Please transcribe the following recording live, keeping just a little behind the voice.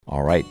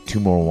All right, two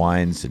more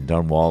wines, and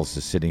Don Wallace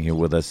is sitting here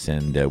with us,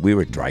 and we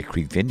were at Dry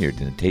Creek Vineyard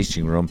in the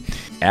tasting room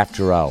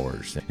after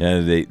hours.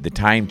 The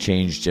time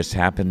change just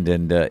happened,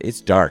 and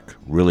it's dark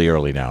really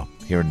early now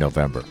here in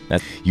November.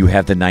 You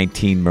have the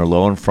 19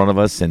 Merlot in front of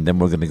us, and then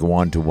we're going to go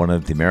on to one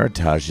of the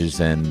Meritages,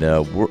 and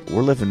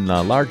we're living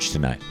large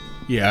tonight.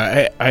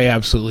 Yeah, I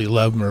absolutely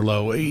love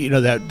Merlot. You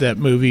know, that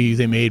movie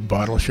they made,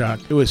 Bottle Shock,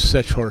 it was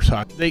such horse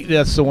hawk.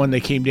 That's the one they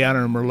came down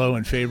on Merlot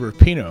in favor of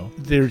Pinot.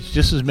 There's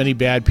just as many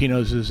bad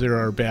Pinots as there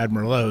are bad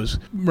Merlots.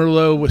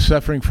 Merlot was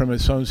suffering from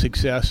its own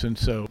success, and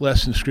so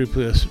less than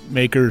scrupulous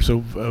makers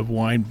of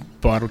wine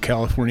bottled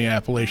California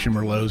Appalachian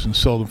Merlots and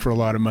sold them for a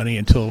lot of money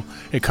until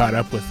it caught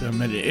up with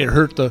them. And it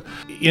hurt the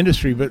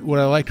industry. But what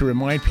I like to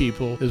remind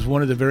people is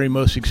one of the very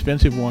most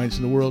expensive wines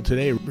in the world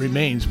today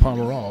remains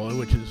Pomerol,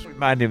 which is...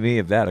 Reminded me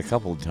of that a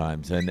couple of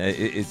times. And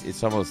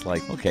it's almost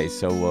like, okay,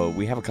 so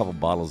we have a couple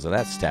bottles of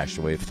that stashed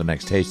away for the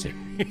next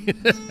tasting.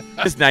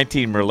 This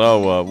 19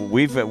 Merlot,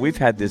 we've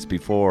had this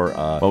before.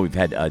 We've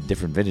had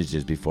different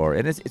vintages before,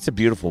 and it's a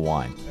beautiful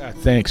wine.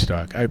 Thanks,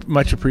 Doc. I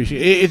much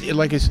appreciate it.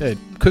 Like I said,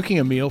 cooking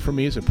a meal for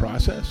me is a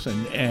process,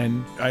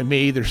 and I may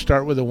either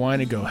start with a wine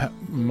and go,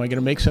 am I going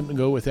to make something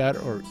go with that?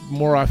 Or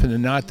more often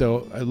than not,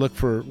 though, I look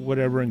for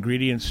whatever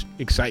ingredients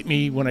excite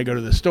me when I go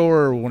to the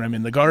store or when I'm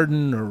in the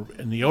garden or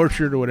in the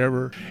orchard or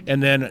whatever.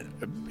 And then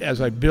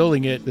as I'm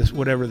building it,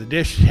 whatever the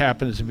dish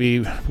happens to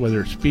be,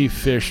 whether it's beef,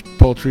 fish,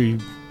 poultry,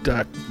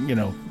 duck,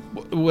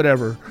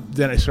 whatever,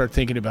 then I start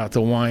thinking about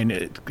the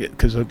wine,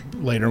 because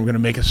later I'm going to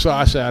make a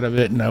sauce out of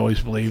it, and I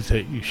always believe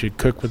that you should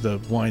cook with the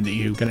wine that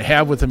you're going to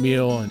have with a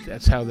meal, and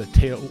that's how the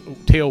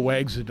tail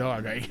wags the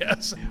dog, I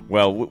guess.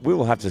 Well, we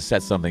will have to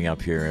set something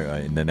up here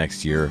in the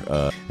next year,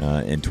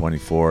 in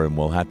 24, and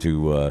we'll have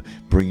to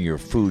bring your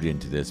food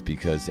into this,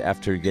 because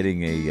after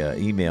getting a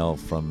email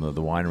from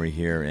the winery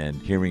here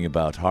and hearing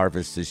about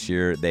harvest this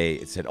year,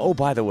 they said, oh,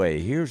 by the way,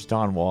 here's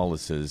Don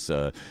Wallace's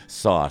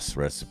sauce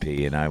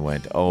recipe, and I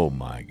went, oh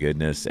my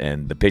goodness.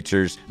 And the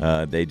pictures,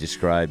 they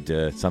described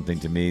something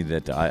to me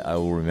that I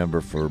will remember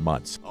for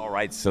months. All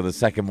right, so the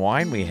second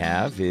wine we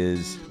have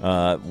is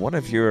one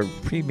of your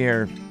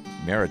premier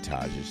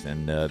Meritages,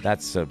 and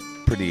that's a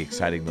pretty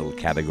exciting little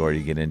category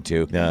to get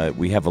into.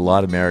 We have a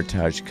lot of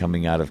Meritage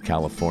coming out of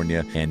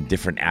California and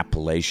different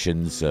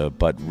appellations,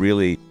 but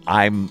really,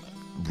 I'm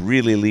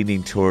really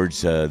leaning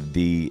towards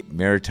the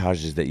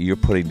Meritages that you're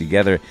putting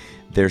together.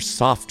 They're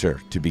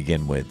softer to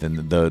begin with,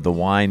 and the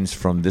wines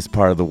from this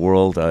part of the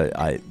world,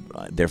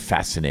 they're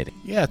fascinating.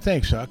 Yeah,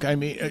 thanks, Doc. I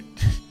mean,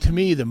 to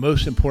me, the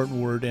most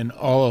important word in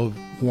all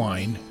of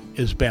wine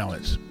is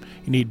balance.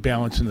 You need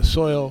balance in the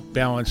soil,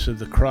 balance of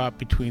the crop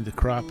between the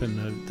crop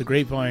and the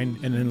grapevine,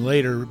 and then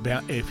later,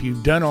 if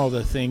you've done all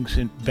the things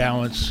in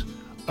balance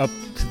up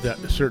to that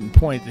certain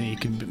point, then you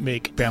can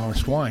make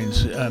balanced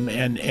wines.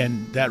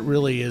 And that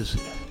really is,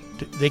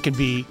 they can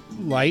be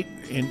light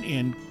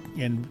in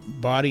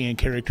body and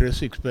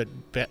characteristics, but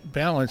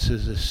balance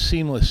is a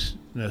seamlessness,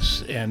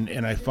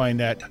 and I find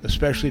that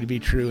especially to be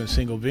true in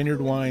single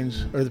vineyard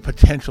wines, or the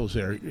potentials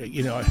there.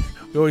 We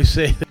always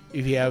say that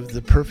if you have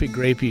the perfect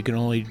grape, you can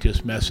only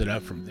just mess it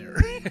up from there.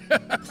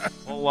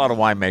 Well, a lot of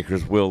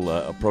winemakers will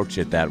approach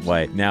it that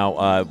way.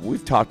 Now,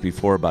 we've talked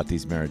before about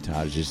these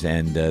Meritages,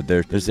 and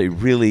there's a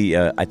really,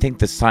 I think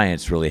the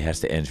science really has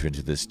to enter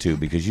into this too,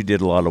 because you did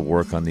a lot of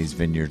work on these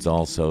vineyards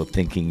also,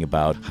 thinking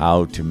about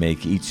how to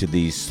make each of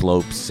these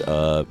slopes,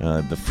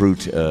 the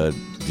fruit,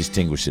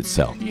 distinguish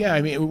itself. Yeah,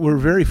 I mean, we're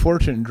very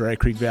fortunate in Dry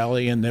Creek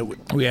Valley in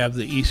that we have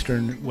the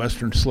eastern,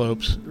 western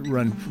slopes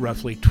run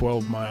roughly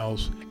 12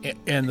 miles,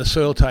 and the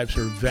soil types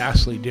are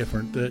vastly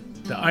different. The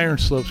iron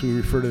slopes, we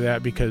refer to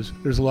that because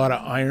there's a lot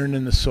of iron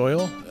in the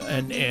soil,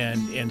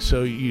 and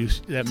so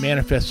that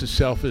manifests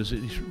itself as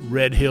these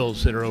red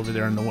hills that are over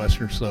there on the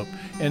western slope,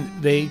 and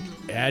they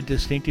add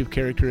distinctive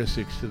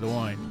characteristics to the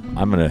wine.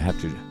 I'm going to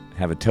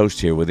have a toast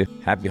here with you.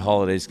 Happy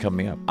holidays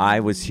coming up. I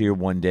was here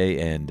one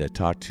day and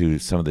talked to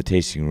some of the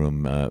tasting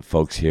room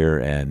folks here,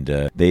 and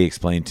they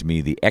explained to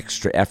me the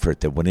extra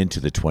effort that went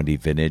into the 20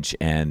 vintage,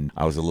 and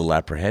I was a little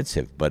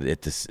apprehensive, but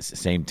at the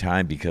same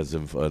time, because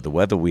of the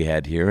weather we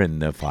had here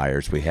and the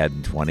fires we had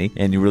in 20,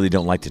 and you really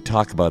don't like to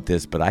talk about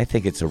this, but I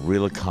think it's a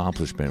real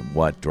accomplishment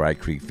what Dry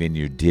Creek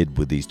Vineyard did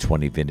with these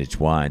 20 vintage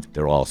wines.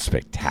 They're all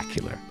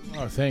spectacular.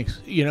 Oh, thanks.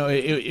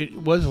 It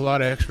was a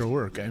lot of extra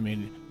work. I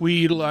mean, we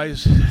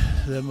utilized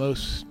the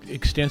most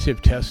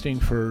extensive testing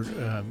for,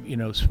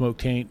 smoke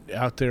taint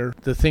out there.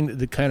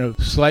 The kind of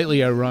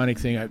slightly ironic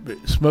thing,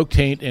 smoke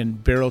taint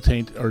and barrel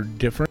taint are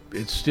different.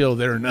 It's still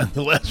there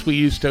nonetheless. We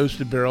use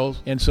toasted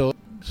barrels, and so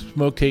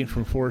smoke taint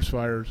from forest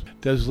fires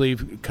does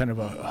leave kind of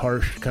a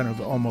harsh, kind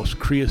of almost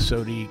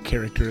creosote-y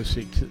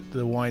characteristic to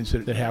the wines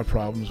that have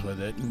problems with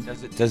it.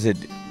 Does it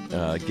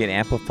get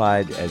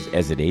amplified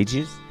as it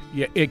ages?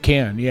 Yeah, it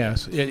can.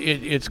 Yes,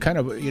 it's kind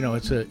of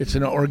it's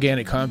an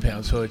organic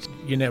compound, so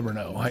you never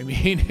know. I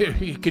mean,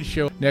 it could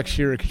show next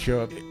year. It could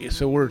show up.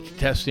 So we're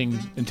testing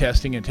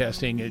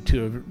it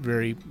to a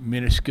very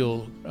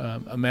minuscule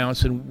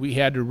amounts, and we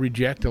had to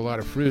reject a lot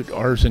of fruit,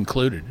 ours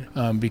included,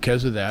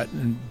 because of that.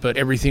 But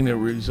everything that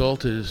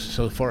resulted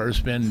so far has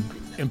been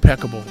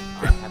impeccable.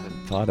 I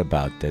haven't thought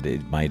about that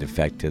it might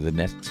affect the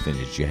next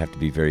vintage. You have to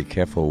be very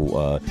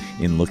careful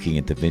in looking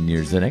at the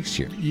vineyards the next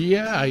year.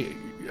 Yeah,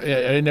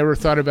 I never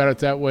thought about it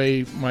that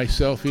way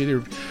myself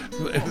either.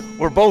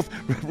 We're both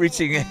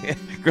reaching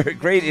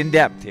great in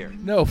depth here.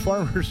 No,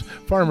 farmers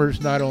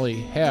not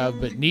only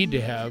have but need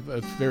to have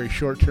a very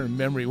short-term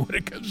memory when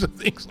it comes to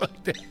things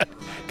like that.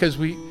 Because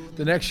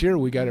the next year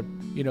we got to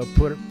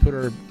put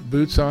our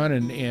boots on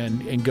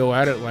and go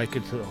at it like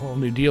it's a whole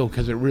new deal,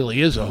 because it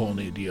really is a whole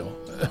new deal.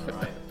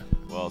 Right.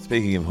 Well,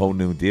 speaking of whole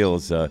new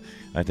deals, I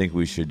think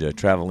we should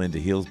travel into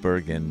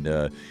Healdsburg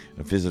and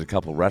visit a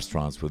couple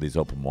restaurants with these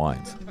open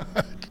wines.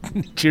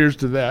 Cheers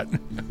to that.